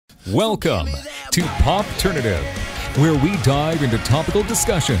Welcome to Popternative, where we dive into topical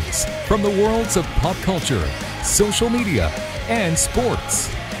discussions from the worlds of pop culture, social media, and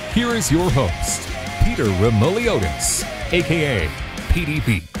sports. Here is your host, Peter Remoliotis, aka PD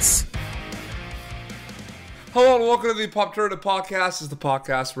Beats. Hello and welcome to the Popternative podcast. This is the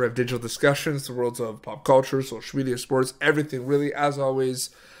podcast where we have digital discussions, the worlds of pop culture, social media, sports, everything really. As always,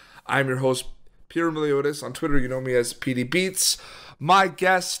 I'm your host, Peter Remoliotis. On Twitter, you know me as PD Beats. My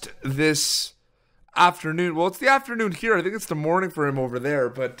guest this afternoon, well, it's the afternoon here. I think it's the morning for him over there,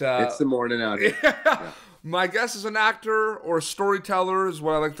 but it's the morning out here. Yeah. My guest is an actor or a storyteller, is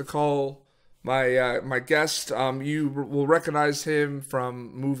what I like to call my guest. You will recognize him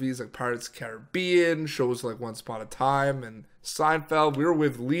from movies like Pirates of the Caribbean, shows like Once Upon a Time, and Seinfeld. We're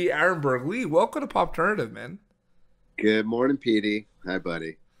with Lee Arenberg. Lee, welcome to Popternative, man. Good morning, Petey. Hi,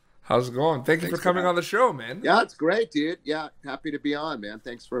 buddy. How's it going? Thanks for coming on the show, man. Yeah, it's great, dude. Yeah, happy to be on, man.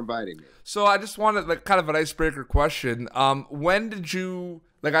 Thanks for inviting me. So I just wanted like kind of an icebreaker question. When did you,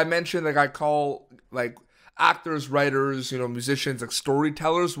 like I mentioned, like I call like actors, writers, musicians, like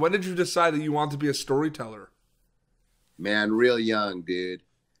storytellers. When did you decide that you want to be a storyteller? Man, real young, dude.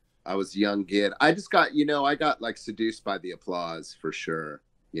 I was a young kid. I just got, I got like seduced by the applause for sure.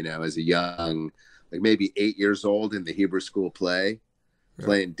 As a young, like maybe 8 years old in the Hebrew school play.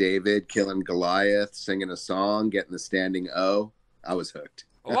 Playing David, killing Goliath, singing a song, getting the standing O. I was hooked.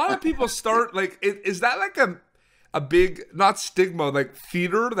 A lot of people start like, is that like a big, not stigma, like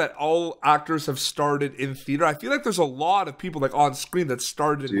theater, that all actors have started in theater? I feel like there's a lot of people like on screen that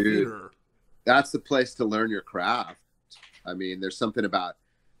started in theater. That's the place to learn your craft. I mean, there's something about,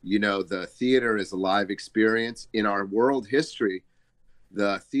 the theater is a live experience. In our world history,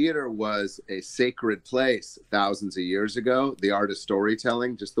 the theater was a sacred place thousands of years ago. The art of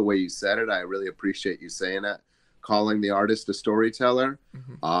storytelling, just the way you said it, I really appreciate you saying that, calling the artist a storyteller.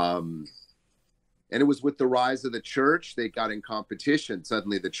 Mm-hmm. And it was with the rise of the church, they got in competition.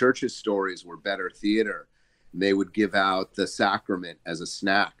 Suddenly the church's stories were better theater. And they would give out the sacrament as a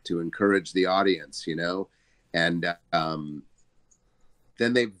snack to encourage the audience, And then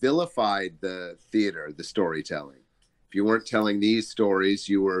they vilified the theater, the storytelling. If you weren't telling these stories,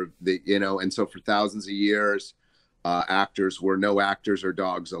 you were and so for thousands of years, actors were no actors or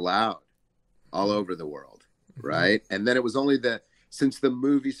dogs allowed all over the world, right? And then it was only since the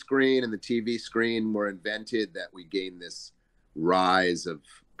movie screen and the TV screen were invented that we gained this rise of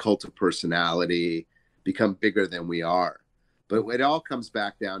cult of personality, become bigger than we are. But it all comes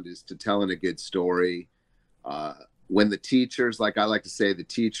back down to telling a good story. When the teachers, like I like to say, the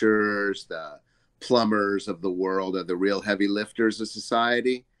teachers, the plumbers of the world are the real heavy lifters of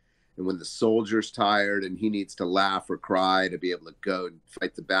society. And when the soldier's tired and he needs to laugh or cry to be able to go and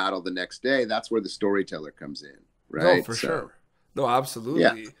fight the battle the next day, that's where the storyteller comes in, right? No, for sure. No,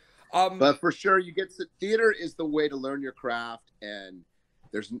 absolutely. Yeah. But for sure, theater is the way to learn your craft, and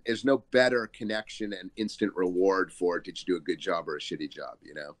there's no better connection and instant reward for did you do a good job or a shitty job,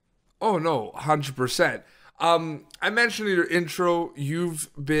 Oh, no, 100%. I mentioned in your intro,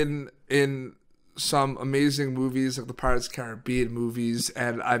 you've been in some amazing movies like the Pirates of the Caribbean movies,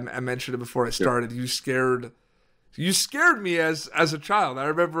 and I mentioned it before I started. You scared me as a child. I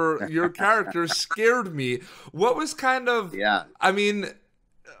remember your character scared me. What was kind of I mean,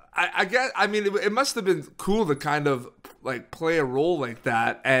 I guess it must have been cool to kind of like play a role like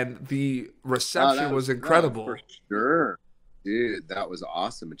that, and the reception was incredible. For sure, dude, that was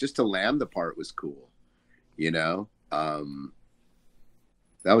awesome. Just to land the part was cool,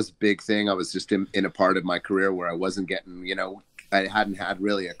 that was a big thing. I was just in a part of my career where I wasn't getting, I hadn't had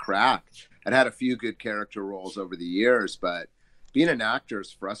really a crack. I'd had a few good character roles over the years, but being an actor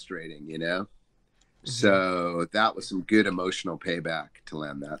is frustrating, Mm-hmm. So that was some good emotional payback to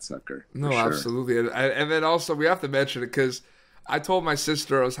land that sucker. No, sure. Absolutely. And then also we have to mention it because I told my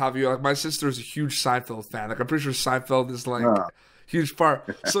sister I was having you. Like my sister is a huge Seinfeld fan. Like I'm pretty sure Seinfeld is like a huge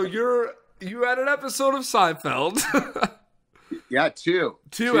part. So you had an episode of Seinfeld. Yeah, two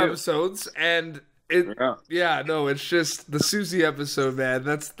episodes, and it's just the Susie episode, man.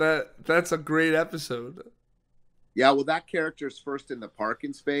 That's a great episode. Yeah, well, that character's first in the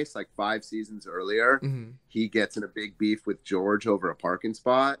parking space, like 5 seasons earlier. Mm-hmm. He gets in a big beef with George over a parking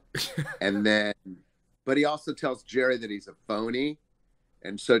spot, but he also tells Jerry that he's a phony,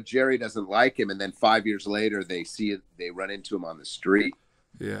 and so Jerry doesn't like him. And then 5 years later, they run into him on the street.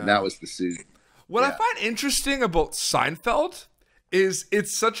 Yeah, and that was the Susie. What I find interesting about Seinfeld is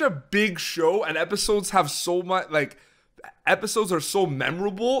it's such a big show, and episodes have so much, like, episodes are so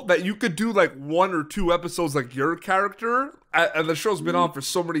memorable that you could do, like, 1 or 2 episodes like your character, and the show's been on for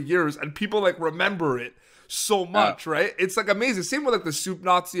so many years, and people, like, remember it so much, right? It's like amazing. Same with like the Soup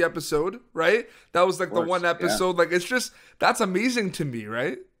Nazi episode, right? That was like the one episode. Like it's just, that's amazing to me,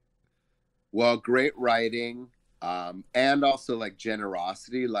 right? Well, great writing, and also like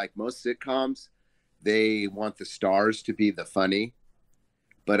generosity. Like most sitcoms, they want the stars to be the funny.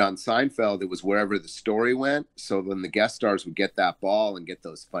 But on Seinfeld, it was wherever the story went. So then the guest stars would get that ball and get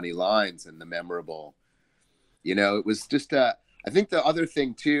those funny lines and the memorable, it was just I think the other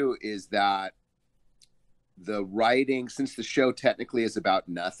thing too is that the writing, since the show technically is about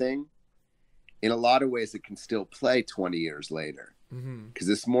nothing, in a lot of ways it can still play 20 years later. Because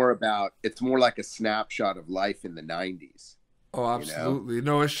it's more like a snapshot of life in the 90s. Oh, absolutely.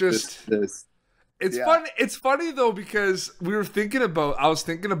 No, it's just... It's Yeah. fun. It's funny though because I was thinking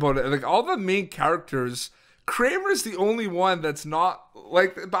about it. Like all the main characters, Kramer's the only one that's not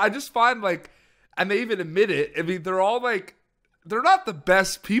like. But I just find like, and they even admit it. I mean, they're all like, they're not the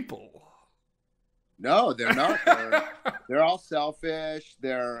best people. No, they're not. They're all selfish.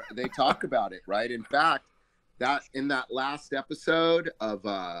 They talk about it, right? In fact, that in that last episode of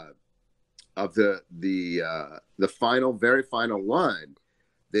the very final one.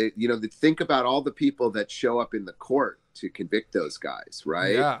 They think about all the people that show up in the court to convict those guys,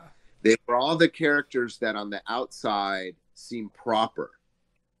 right? Yeah. They were all the characters that on the outside seem proper.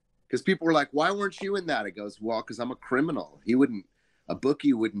 Because people were like, why weren't you in that? It goes, well, because I'm a criminal. A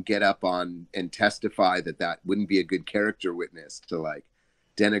bookie wouldn't get up on and testify that wouldn't be a good character witness to like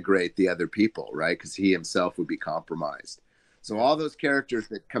denigrate the other people, right? Because he himself would be compromised. So all those characters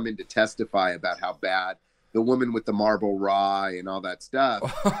that come in to testify about how bad the woman with the marble rye and all that stuff,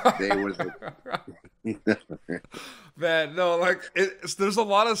 they were Man, no, like there's a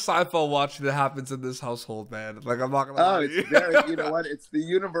lot of Seinfeld watching that happens in this household, man. Like I'm not gonna lie. It's very, you know what? It's the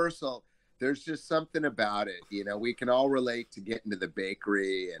universal. There's just something about it. We can all relate to getting to the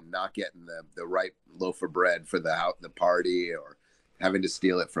bakery and not getting the right loaf of bread for the party, or having to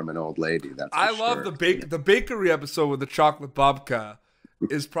steal it from an old lady. That's I love the bakery episode with the chocolate babka.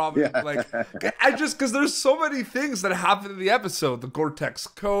 Is probably like I just because there's so many things that happen in the episode. The Gore-Tex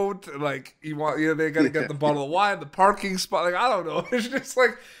coat, like they gotta get the bottle of wine, the parking spot. Like I don't know. It's just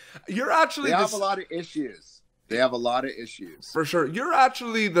like you're actually they have a lot of issues. For sure. You're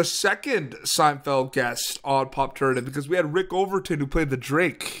actually the second Seinfeld guest on Popternative because we had Rick Overton who played the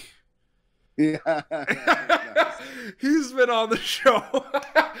Drake. Yeah, he's been on the show.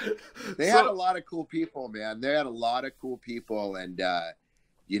 They had a lot of cool people, man. They had a lot of cool people, and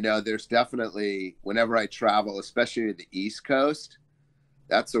there's definitely, whenever I travel, especially to the East Coast,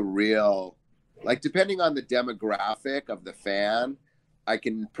 that's a real, like, depending on the demographic of the fan, I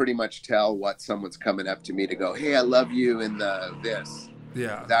can pretty much tell what someone's coming up to me to go, hey, I love you in this.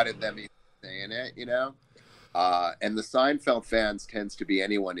 Yeah. Without them even saying it, and the Seinfeld fans tends to be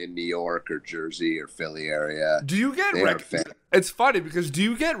anyone in New York or Jersey or Philly area. Do you get It's funny because do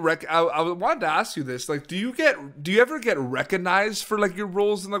you get I wanted to ask you this. Like, do you ever get recognized for like your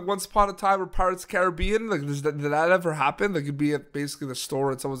roles in like Once Upon a Time or Pirates of the Caribbean? Like, did that ever happen? Like, you'd be at basically the store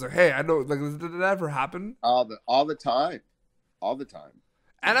and someone's like, "Hey, I know." Like, did that ever happen? All the time.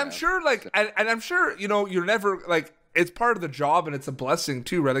 And I'm sure, like, and I'm sure you're never like it's part of the job and it's a blessing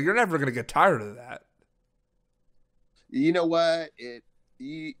too, right? Like, you're never gonna get tired of that. You know what?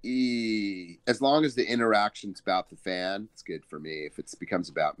 As long as the interaction's about the fan, it's good for me. If it becomes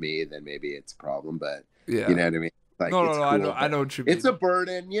about me, then maybe it's a problem. But yeah, you know what I mean? Like, no, cool, I know what you mean. It's a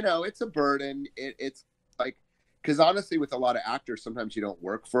burden, it's a burden. It's like, because honestly, with a lot of actors, sometimes you don't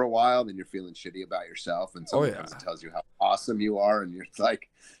work for a while, then you're feeling shitty about yourself, and someone comes and tells you how awesome you are, and you're like,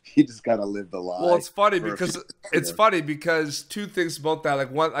 you just gotta live the life. Well, it's funny because two things about that.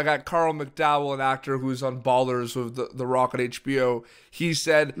 Like, one, I got Carl McDowell, an actor who's on Ballers with the Rock on HBO. He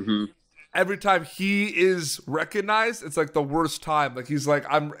said every time he is recognized, it's like the worst time. Like he's like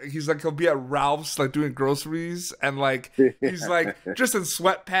he'll be at Ralph's like doing groceries and like he's like just in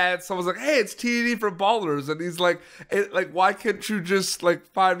sweatpants. Someone's like, "Hey, it's TD from Ballers," and he's like, "Why can't you just like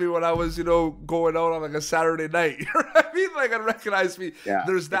find me when I was going out on like a Saturday night?" You know what I mean? Like, and recognize me. Yeah,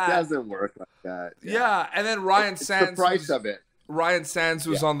 there's that. It doesn't work like that. Yeah, and then Ryan Sands. The price of it. Ryan Sands,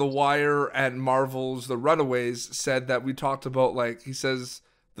 who's on The Wire and Marvel's The Runaways, said that we talked about, like, he says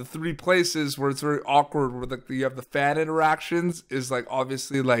the three places where it's very awkward, where like you have the fan interactions, is like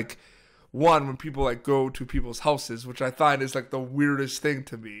obviously like one, when people like go to people's houses, which I find is like the weirdest thing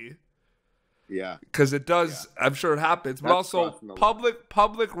to me. Yeah, because it does. Yeah. I'm sure it happens, but that's also public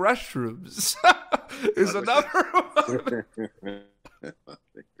restrooms is another one.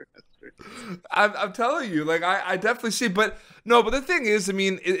 I'm telling you, like I definitely see, but the thing is, I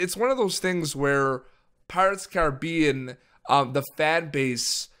mean, it's one of those things where Pirates of the Caribbean, the fan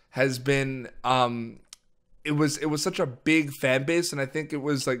base has been it was such a big fan base, and I think it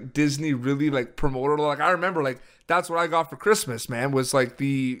was like Disney really like promoted. Like I remember, like that's what I got for Christmas, man, was like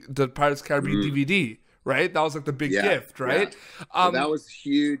the Pirates of the Caribbean DVD, right? That was like the big gift, right? Well, that was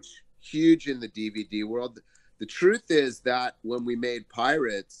huge in the DVD world. The truth is that when we made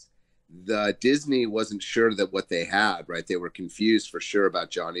Pirates, the Disney wasn't sure that what they had, right? They were confused for sure about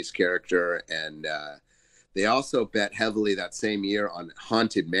Johnny's character, and they also bet heavily that same year on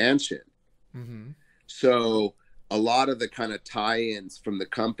Haunted Mansion. Mm-hmm. So a lot of the kind of tie-ins from the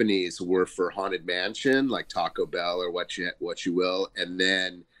companies were for Haunted Mansion, like Taco Bell or what you will, and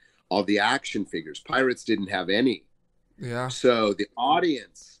then all the action figures. Pirates didn't have any. Yeah. So the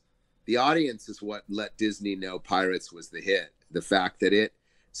audience is what let Disney know Pirates was the hit. The fact that it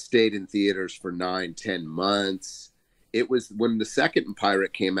stayed in theaters for 9-10 months. It was when the second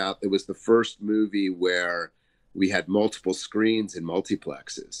Pirate came out, it was the first movie where we had multiple screens in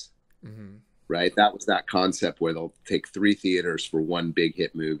multiplexes. Mm-hmm. Right? That was that concept where they'll take 3 theaters for one big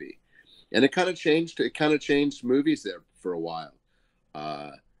hit movie. And it kind of changed movies there for a while.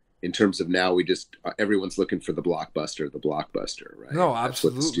 In terms of now, everyone's looking for the blockbuster, right? No,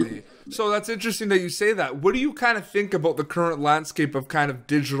 absolutely. So that's interesting that you say that. What do you kind of think about the current landscape of kind of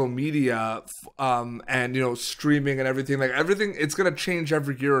digital media, and, you know, streaming and everything? Like everything, it's going to change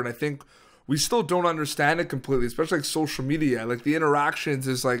every year. And I think we still don't understand it completely, especially like social media. Like the interactions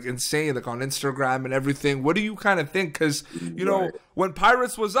is like insane, like on Instagram and everything. What do you kind of think? Because, you know, when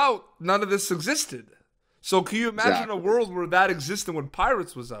Pirates was out, none of this existed. So can you imagine a world where that existed when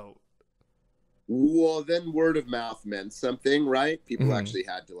Pirates was out? Well, then word of mouth meant something, right? People actually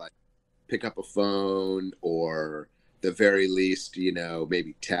had to like pick up a phone, or the very least, you know,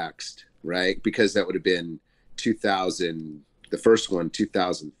 maybe text, right? Because that would have been 2000, the first one,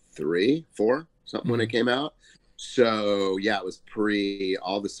 2003, 4, something when it came out. So yeah, it was pre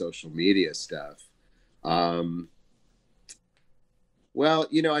all the social media stuff. Well,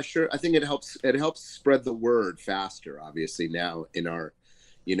 you know, I think it helps spread the word faster. Obviously now in our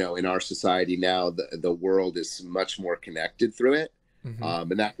society now, the world is much more connected through it.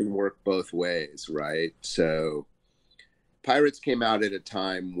 And that can work both ways, right? So Pirates came out at a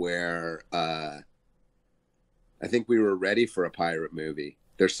time where I think we were ready for a pirate movie.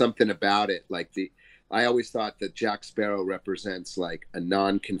 There's something about it, like I always thought that Jack Sparrow represents like a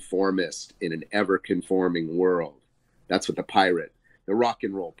nonconformist in an ever-conforming world. That's what the rock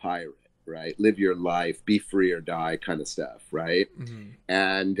and roll pirate, right? Live your life, be free or die kind of stuff, right?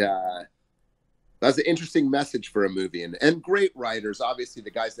 And that's an interesting message for a movie. And great writers, obviously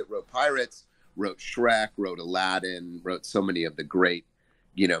the guys that wrote Pirates, wrote Shrek, wrote Aladdin, wrote so many of the great,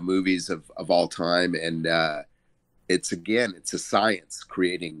 you know, movies of all time. And it's a science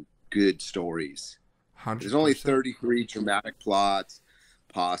creating good stories. 100%. There's only 33 dramatic plots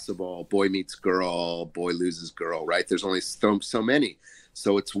possible. Boy meets girl, boy loses girl, right? There's only so many.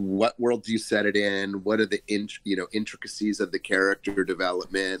 So it's what world do you set it in? What are the intricacies of the character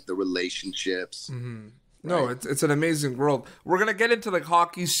development, the relationships? No, it's an amazing world. We're gonna get into like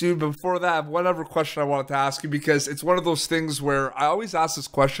hockey soon. But before that, I have one other question I wanted to ask you, because it's one of those things where I always ask this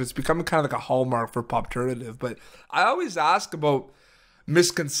question. It's becoming kind of like a hallmark for Popternative, but I always ask about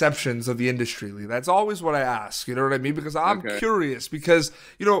misconceptions of the industry, Lee. That's always what I ask, you know what I mean? Because I'm curious, because,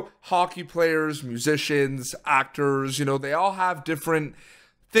 you know, hockey players, musicians, actors, you know, they all have different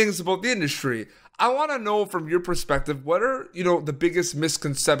things about the industry. I want to know from your perspective, what are, you know, the biggest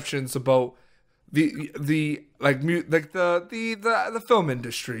misconceptions about the film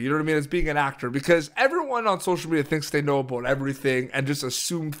industry, you know what I mean, as being an actor? Because everyone on social media thinks they know about everything and just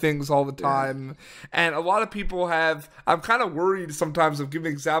assume things all the time. And a lot of people I'm kind of worried sometimes of giving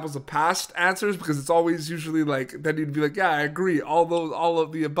examples of past answers, because it's always usually like, then you'd be like, yeah, I agree, all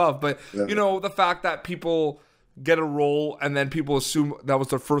of the above. But you know, the fact that people get a role and then people assume that was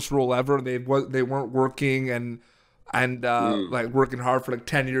their first role ever, and they weren't working and like working hard for like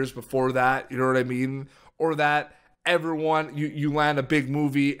 10 years before that, you know what I mean? Or that everyone, you land a big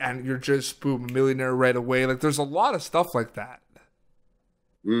movie and you're just, boom, a millionaire right away. Like there's a lot of stuff like that.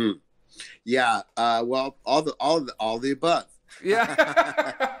 Yeah. Well, all the above.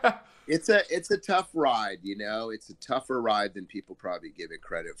 Yeah. It's a tough ride, you know. It's a tougher ride than people probably give it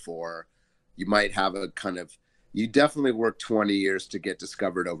credit for. You might have you definitely work 20 years to get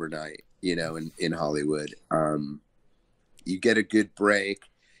discovered overnight, you know, in Hollywood. You get a good break.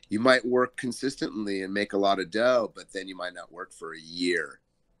 You might work consistently and make a lot of dough, but then you might not work for a year.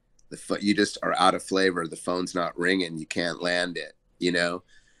 You just are out of flavor. The phone's not ringing. You can't land it, you know.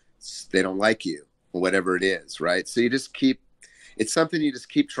 They don't like you, whatever it is, right? So it's something you just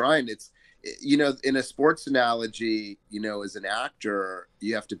keep trying. You know, in a sports analogy, you know, as an actor,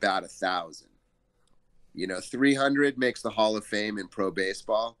 you have to bat 1,000. You know, 300 makes the Hall of Fame in pro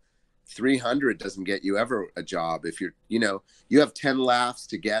baseball. 300 doesn't get you ever a job. If you're, you know, you have 10 laughs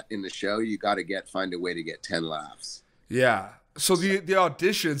to get in the show, you got to find a way to get 10 laughs. Yeah. So the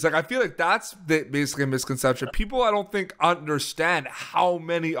auditions, like, I feel like that's basically a misconception. People, I don't think, understand how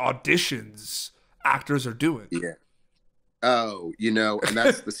many auditions actors are doing. Yeah. Oh, you know, and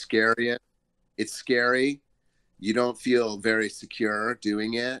that's the scariest. It's scary. You don't feel very secure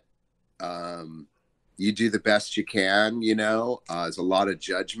doing it. You do the best you can, you know. There's a lot of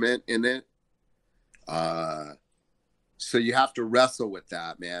judgment in it. So you have to wrestle with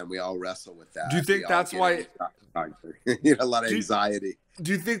that, man. We all wrestle with that. Do you think that's why you know, a lot of anxiety?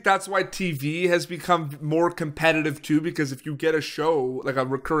 Do you think that's why TV has become more competitive too? Because if you get a show, like a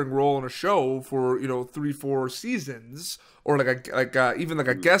recurring role in a show for, you know, 3-4 seasons, or even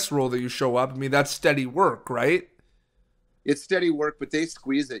a guest role that you show up, I mean, that's steady work, right? It's steady work, but they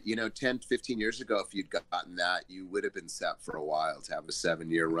squeeze it. You know, 10, 15 years ago, if you'd gotten that, you would have been set for a while to have a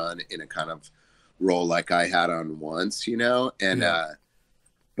 7-year run in a kind of role like I had on Once, you know. And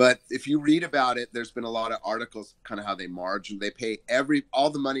but if you read about it, there's been a lot of articles kind of how they margin, they pay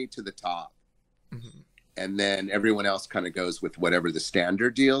all the money to the top, and then everyone else kind of goes with whatever the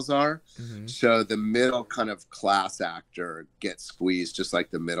standard deals are. So the middle kind of class actor gets squeezed, just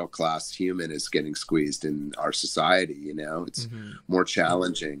like the middle class human is getting squeezed in our society. You know, it's more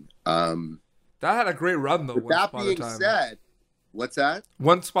challenging. That had a great run though. But that being said, what's that?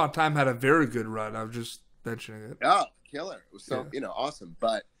 Once Upon a Time had a very good run. I was just mentioning it. Oh, killer. It was so, you know, awesome.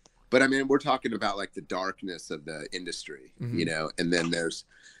 But I mean, we're talking about like the darkness of the industry, you know, and then there's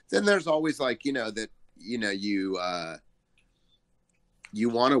always like, you know, that, you know, you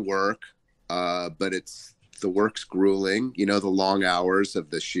want to work, but the work's grueling, you know, the long hours of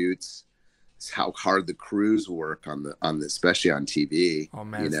the shoots. It's how hard the crews work on the, especially on TV. Oh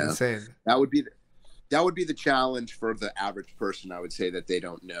man, you it's know? insane. That would be the challenge for the average person, I would say, that they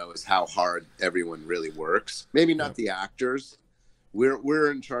don't know, is how hard everyone really works. Maybe not the actors.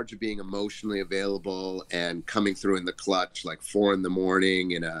 We're in charge of being emotionally available and coming through in the clutch, like 4 a.m.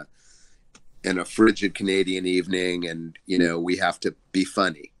 in a frigid Canadian evening, and you know, we have to be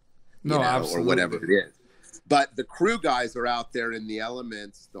funny, absolutely, or whatever it is. But the crew guys are out there in the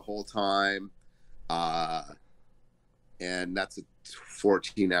elements the whole time, and that's a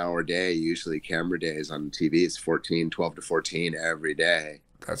 14-hour day. Usually camera days on TV is 12 to 14 every day.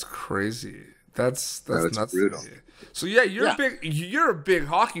 That's crazy. That's nuts. Brutal. So yeah, you're a big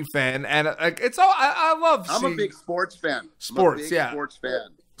hockey fan, and like it's all I love. I'm a big sports fan. Sports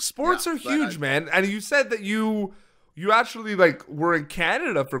are huge, man. And you said that you actually like were in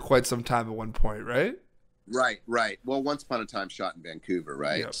Canada for quite some time at one point, right? Right. Well, Once Upon a Time shot in Vancouver,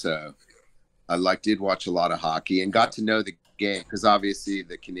 right? Yep. So I did watch a lot of hockey and got to know the game, because obviously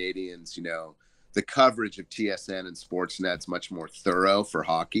the Canadians, you know, the coverage of TSN and Sportsnet's much more thorough for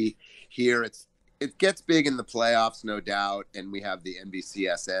hockey. Here it gets big in the playoffs, no doubt, and we have the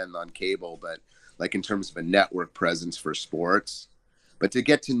NBCSN on cable, but like in terms of a network presence for sports. But to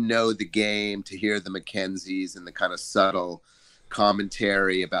get to know the game, to hear the Mackenzies and the kind of subtle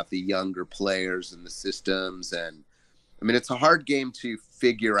commentary about the younger players and the systems, and I mean, it's a hard game to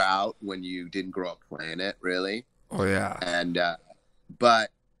figure out when you didn't grow up playing it, really. Oh yeah. And but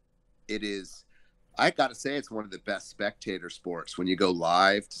it is, I gotta say, it's one of the best spectator sports when you go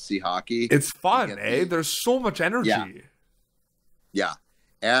live to see hockey. It's fun, There's so much energy. Yeah.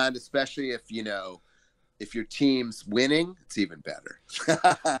 And especially if, you know, if your team's winning, it's even better.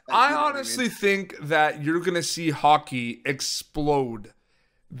 I honestly think that you're going to see hockey explode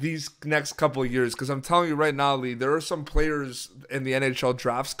these next couple of years, because I'm telling you right now, Lee, there are some players in the NHL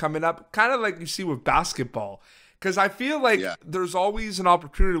drafts coming up, kind of like you see with basketball. Because I feel like there's always an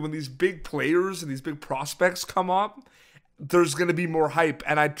opportunity when these big players and these big prospects come up, there's going to be more hype.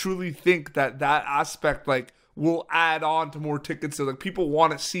 And I truly think that aspect, like, will add on to more tickets. So like people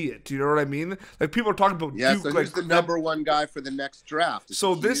want to see it. Do you know what I mean? Like people are talking about Duke. So who's the number one guy for the next draft?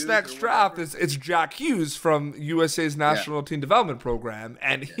 So this next draft it's Jack Hughes from USA's National Team Development Program,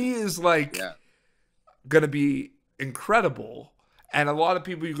 and he is like gonna be incredible. And a lot of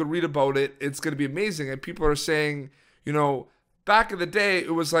people, you could read about it, it's gonna be amazing. And people are saying, you know, back in the day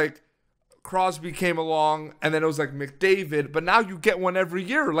it was like Crosby came along, and then it was like McDavid, but now you get one every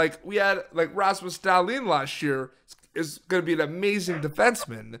year. Like we had like Rasmus Dahlin last year is going to be an amazing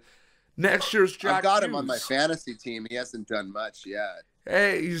defenseman. Next year's Jack I've got Hughes. him on my fantasy team. He hasn't done much yet.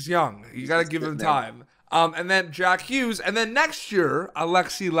 Hey, he's young. You got to give him time. And then Jack Hughes, and then next year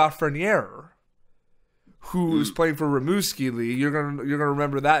Alexis Lafreniere, who is playing for Rimouski. Lee, you're gonna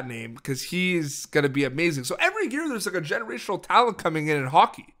remember that name because he's gonna be amazing. So every year there's like a generational talent coming in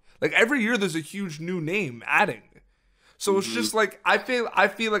hockey. Like every year there's a huge new name adding. So it's just like I feel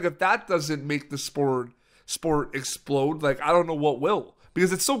like if that doesn't make the sport explode, like I don't know what will.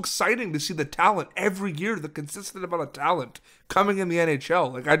 Because it's so exciting to see the talent every year, the consistent amount of talent coming in the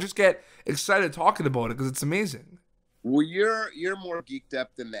NHL. Like I just get excited talking about it because it's amazing. Well, you're more geeked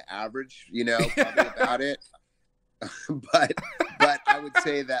up than the average, probably about it. but I would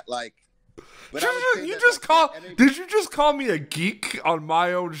say that like. But did you just call me a geek on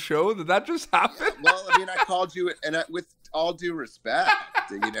my own show? Did that just happen? Well, I mean, I called you, and with all due respect,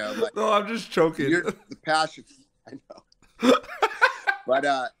 like, no, I'm just joking. You're the passion, I know. But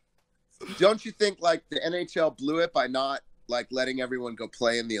don't you think like the NHL blew it by not like letting everyone go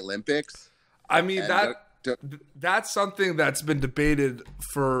play in the Olympics? I mean that's something that's been debated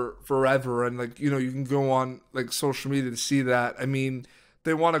for forever, and like you can go on like social media to see that. I mean.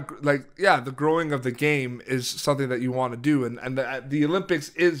 They want to the growing of the game is something that you want to do, and the Olympics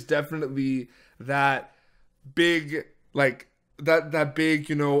is definitely that big that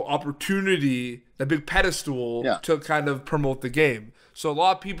big opportunity, that big pedestal to kind of promote the game. So a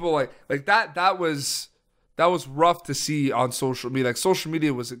lot of people like that was rough to see on social media. Like social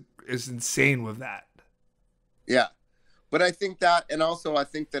media is insane with that. Yeah, but I think that, and also I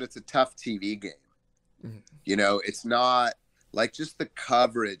think that it's a tough TV game. Mm-hmm. It's not. Like just the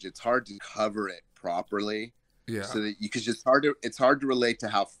coverage, it's hard to cover it properly. Yeah. So that because it's hard to relate to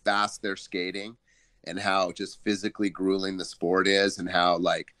how fast they're skating and how just physically grueling the sport is, and how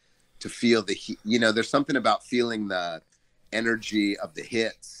like to feel the heat. There's something about feeling the energy of the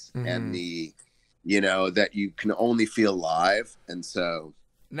hits and the that you can only feel live. And so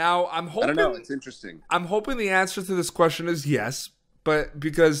now I'm hoping, I don't know, it's interesting. I'm hoping the answer to this question is yes, but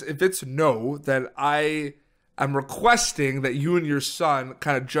because if it's no, then I'm requesting that you and your son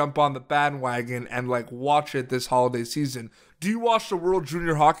kind of jump on the bandwagon and like watch it this holiday season. Do you watch the World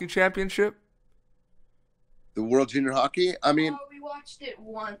Junior Hockey Championship? The World Junior Hockey? I mean, we watched it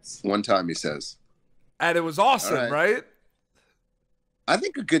once. One time, he says. And it was awesome, right? I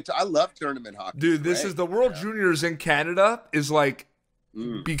think I love tournament hockey. Dude, this is the World Juniors in Canada is like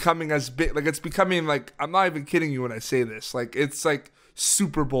becoming as big. Like it's becoming like, I'm not even kidding you when I say this. Like it's like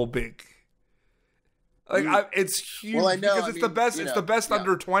Super Bowl big. Like it's huge. Well, I know because it's the best. It's the best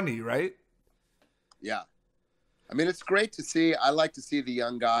under 20, right? Yeah, I mean it's great to see. I like to see the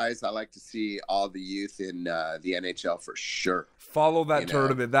young guys. I like to see all the youth in the NHL for sure. Follow that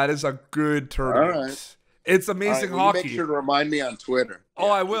tournament. That is a good tournament. All right. It's amazing hockey. Make sure to remind me on Twitter. Oh,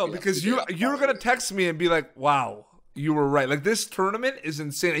 I will, because you're gonna text me and be like, "Wow, you were right." Like this tournament is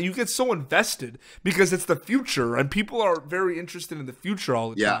insane, and you get so invested because it's the future, and people are very interested in the future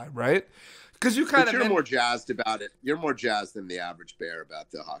all the time, right? Because you're more jazzed about it. You're more jazzed than the average bear about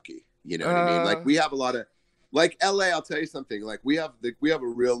the hockey. You know what I mean? Like we have a lot of, like LA. I'll tell you something. Like we have a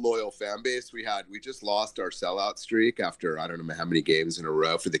real loyal fan base. We just lost our sellout streak after I don't know how many games in a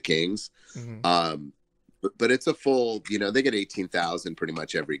row for the Kings. Mm-hmm. But it's a full. They get 18,000 pretty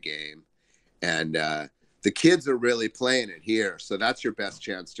much every game, and the kids are really playing it here. So that's your best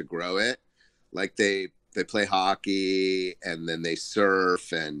chance to grow it. Like they play hockey and then they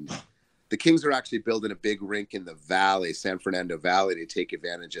surf, and the Kings are actually building a big rink in the Valley, San Fernando Valley, to take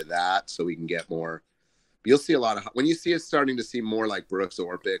advantage of that so we can get more. You'll see a lot of, when you see us starting to see more like Brooks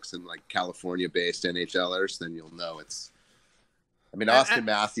Orpix and like California-based NHLers, then you'll know it's, Austin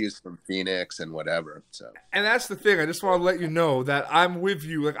Matthews from Phoenix and whatever. So, and that's the thing. I just want to let you know that I'm with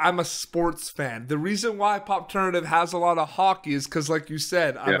you. Like I'm a sports fan. The reason why Popternative has a lot of hockey is because, like you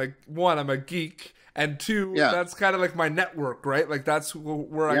said, I'm a geek. And two, that's kind of like my network, right? Like that's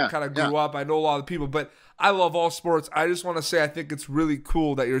where I kind of grew up. I know a lot of people, but I love all sports. I just want to say I think it's really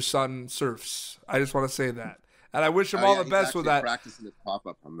cool that your son surfs. I just want to say that. And I wish him all the best with that. Practicing his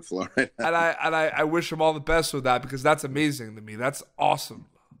pop-up on the floor right now. And I wish him all the best with that because that's amazing to me. That's awesome.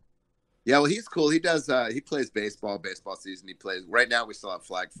 Yeah, well, he's cool. He does. He plays baseball season. He plays. Right now we still have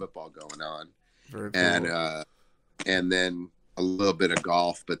flag football going on. Very cool. And then a little bit of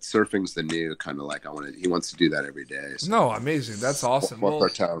golf, but surfing's the new kind of like he wants to do that every day. So. No, amazing. That's awesome. Well,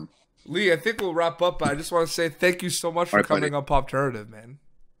 time. Lee, I think we'll wrap up, but I just want to say thank you so much for coming on Popternative, man.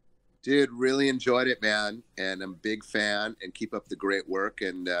 Dude, really enjoyed it, man. And I'm a big fan, and keep up the great work.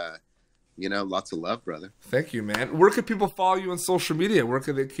 And, lots of love, brother. Thank you, man. Where can people follow you on social media? Where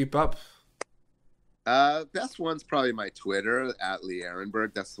can they keep up? Best one's probably my Twitter, at Lee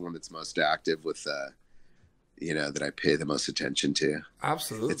Arenberg. That's the one that's most active with, that I pay the most attention to.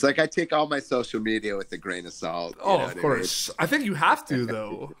 Absolutely. It's like I take all my social media with a grain of salt. Of course. I think you have to,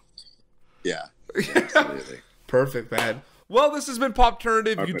 though. Yeah, absolutely. Perfect, man. Well, this has been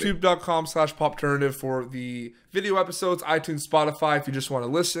Popternative, youtube.com/Popternative for the video episodes, iTunes, Spotify, if you just want to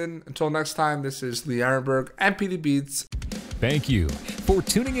listen. Until next time, this is Lee Arenberg and PD Beats. Thank you for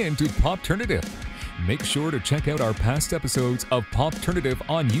tuning in to Popternative. Make sure to check out our past episodes of Popternative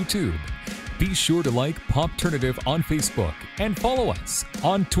on YouTube. Be sure to like Popternative on Facebook and follow us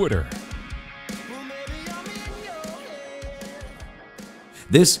on Twitter.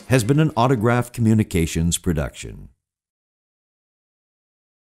 This has been an Autograph Communications production.